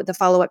 So the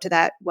follow-up to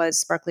that was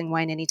Sparkling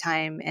Wine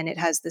Anytime, and it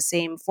has the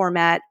same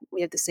format.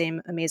 We have the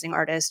same amazing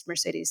artist,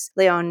 Mercedes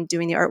Leon,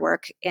 doing the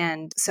artwork.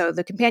 And so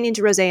the companion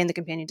to rosé and the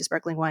companion to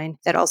sparkling wine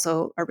that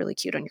also are really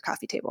cute on your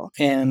coffee table.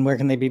 And where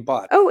can they be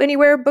bought? Oh,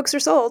 anywhere books are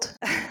sold.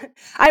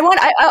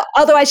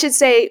 Although I should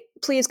say,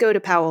 please go to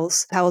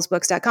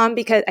powellsbooks.com,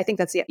 because I think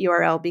that's the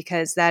URL,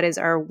 because that is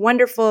our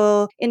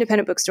wonderful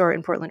independent bookstore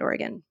in Portland,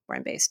 Oregon, where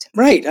I'm based.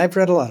 Right. I've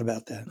read a lot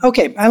about that.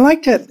 Okay. I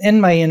like to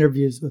end my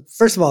interviews with,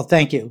 first of all,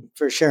 thank you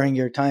for sharing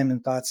your time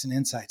and thoughts and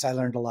insights. I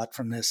learned a lot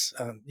from this,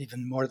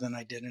 even more than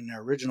I did in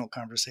our original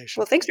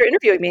conversation. Well, thanks for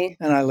interviewing me.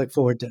 And I look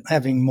forward to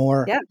having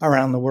more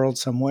around the world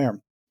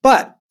somewhere.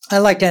 But I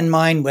like to end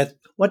mine with,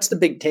 what's the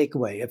big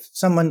takeaway? If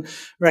someone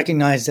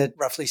recognized that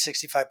roughly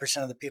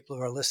 65% of the people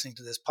who are listening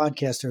to this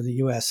podcast are the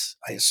U.S.,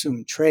 I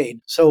assume, trade.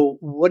 So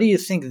what do you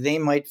think they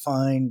might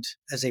find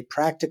as a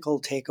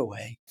practical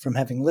takeaway from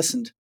having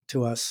listened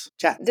to us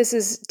chat? This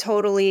is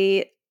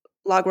totally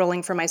log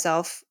rolling for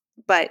myself,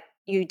 but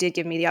you did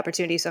give me the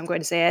opportunity, so I'm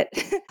going to say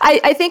it.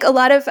 I think a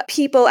lot of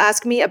people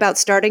ask me about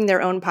starting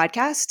their own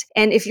podcast.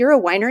 And if you're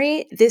a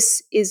winery,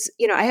 this is,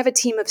 I have a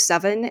team of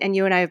 7, and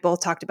you and I have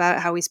both talked about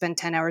how we spend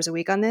 10 hours a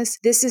week on this.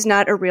 This is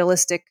not a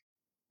realistic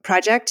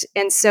project.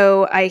 And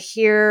so I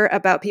hear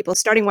about people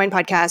starting wine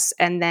podcasts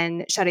and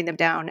then shutting them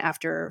down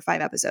after 5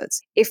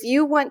 episodes. If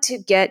you want to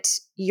get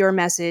your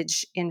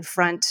message in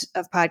front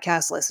of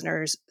podcast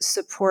listeners,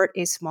 support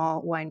a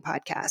small wine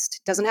podcast.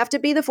 It doesn't have to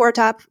be the Four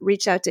Top.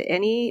 Reach out to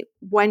any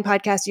wine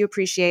podcast you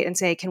appreciate and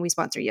say, can we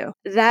sponsor you?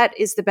 That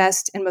is the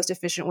best and most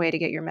efficient way to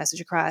get your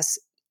message across.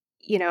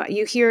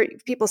 You hear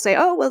people say,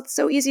 oh, well, it's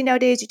so easy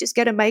nowadays. You just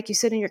get a mic, you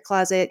sit in your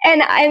closet.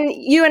 And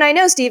you and I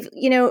know, Steve,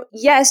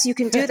 yes, you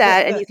can do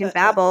that and you can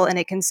babble and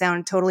it can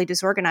sound totally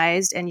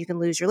disorganized and you can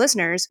lose your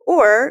listeners.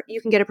 Or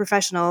you can get a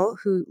professional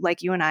who,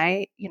 like you and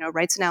I,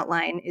 writes an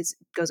outline,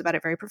 goes about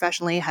it very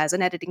professionally, has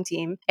an editing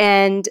team.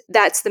 And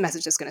that's the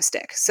message that's going to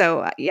stick.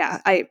 So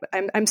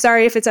I'm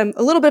sorry if it's a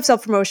little bit of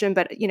self-promotion,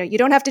 but you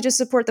don't have to just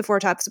support the Four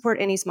Top, support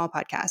any small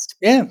podcast.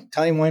 Yeah,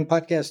 Italian wine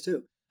podcast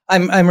too.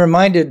 I'm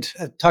reminded,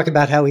 talk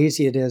about how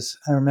easy it is.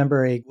 I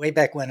remember way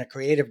back when a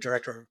creative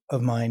director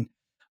of mine,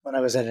 when I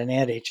was at an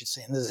ad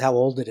agency, and this is how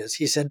old it is,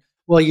 he said,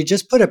 well, you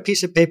just put a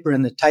piece of paper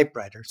in the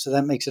typewriter. So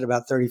that makes it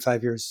about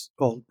 35 years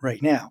old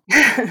right now.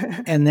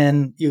 And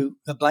then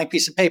a blank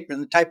piece of paper in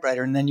the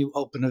typewriter, and then you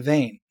open a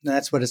vein. And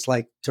that's what it's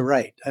like to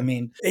write. I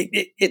mean,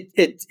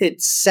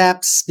 it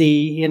saps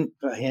the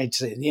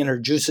inner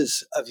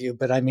juices of you,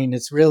 but I mean,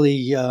 it's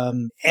really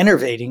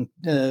enervating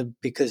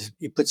because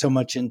you put so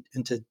much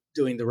into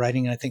doing the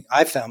writing. And I think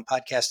I found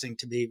podcasting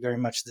to be very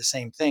much the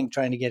same thing,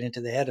 trying to get into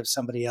the head of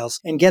somebody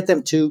else and get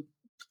them to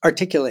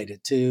articulate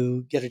it,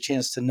 to get a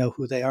chance to know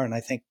who they are. And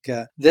I think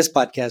this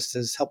podcast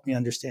has helped me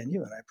understand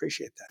you, and I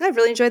appreciate that. I've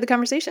really enjoyed the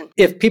conversation.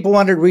 If people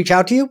wanted to reach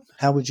out to you,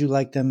 how would you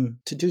like them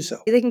to do so?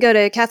 They can go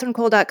to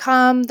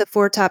catherinecole.com,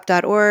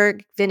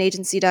 thefourtop.org,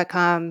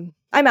 vinagency.com.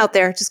 I'm out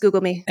there. Just Google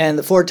me. And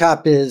the Four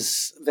Top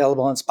is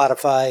available on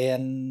Spotify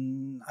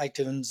and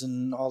iTunes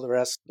and all the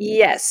rest.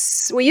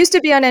 Yes. We used to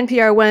be on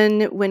NPR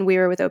when we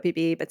were with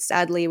OPB, but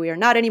sadly we are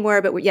not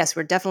anymore. But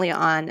we're definitely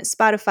on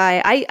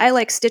Spotify. I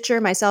like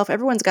Stitcher myself.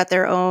 Everyone's got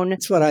their own.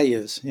 That's what I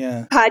use.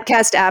 Yeah.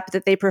 Podcast app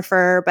that they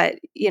prefer. But,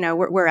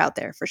 we're out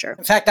there for sure.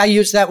 In fact, I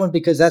use that one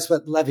because that's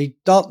what Levi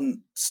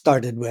Dalton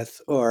started with,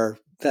 or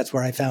that's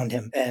where I found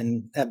him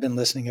and have been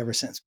listening ever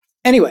since.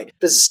 Anyway,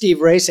 this is Steve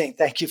Ray saying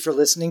thank you for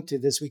listening to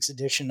this week's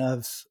edition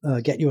of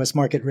Get U.S.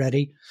 Market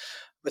Ready.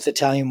 with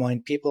Italian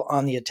wine people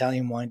on the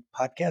Italian Wine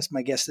Podcast.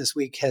 My guest this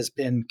week has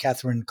been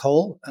Catherine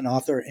Cole, an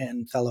author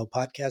and fellow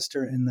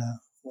podcaster in the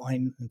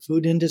wine and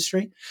food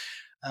industry.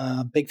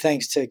 Big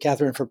thanks to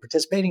Catherine for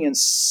participating, and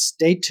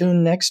stay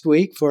tuned next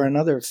week for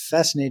another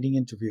fascinating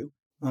interview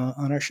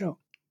on our show.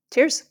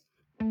 Cheers.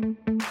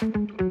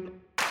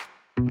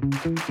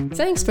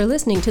 Thanks for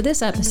listening to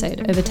this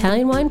episode of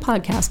Italian Wine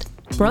Podcast,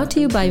 brought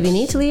to you by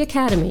Vinitaly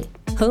Academy,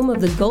 home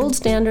of the gold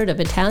standard of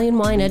Italian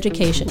wine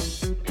education.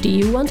 Do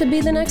you want to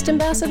be the next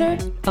ambassador?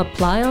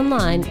 Apply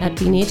online at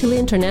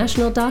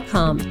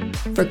vinitalyinternational.com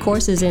for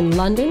courses in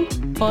London,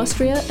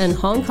 Austria, and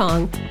Hong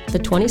Kong, the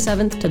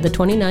 27th to the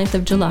 29th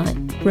of July.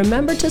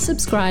 Remember to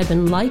subscribe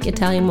and like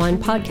Italian Wine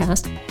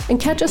Podcast, and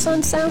catch us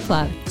on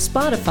SoundCloud,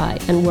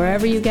 Spotify, and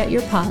wherever you get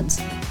your pods.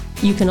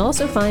 You can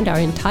also find our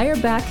entire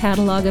back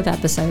catalog of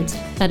episodes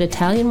at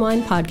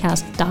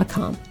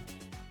ItalianWinePodcast.com.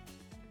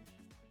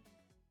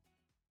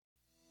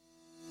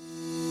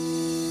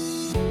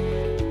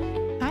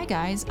 Hi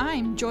guys,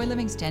 I'm Joy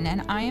Livingston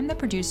and I am the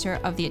producer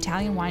of the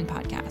Italian Wine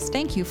Podcast.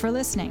 Thank you for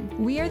listening.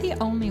 We are the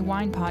only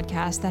wine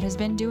podcast that has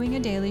been doing a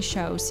daily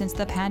show since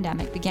the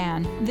pandemic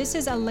began. This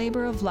is a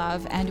labor of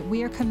love and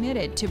we are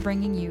committed to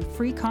bringing you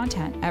free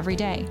content every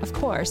day. Of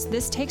course,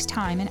 this takes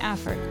time and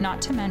effort,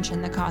 not to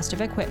mention the cost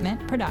of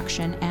equipment,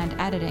 production, and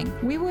editing.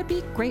 We would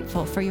be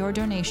grateful for your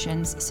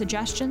donations,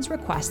 suggestions,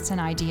 requests,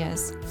 and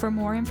ideas. For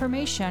more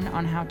information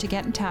on how to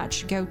get in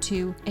touch, go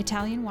to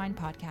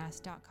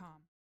ItalianWinePodcast.com.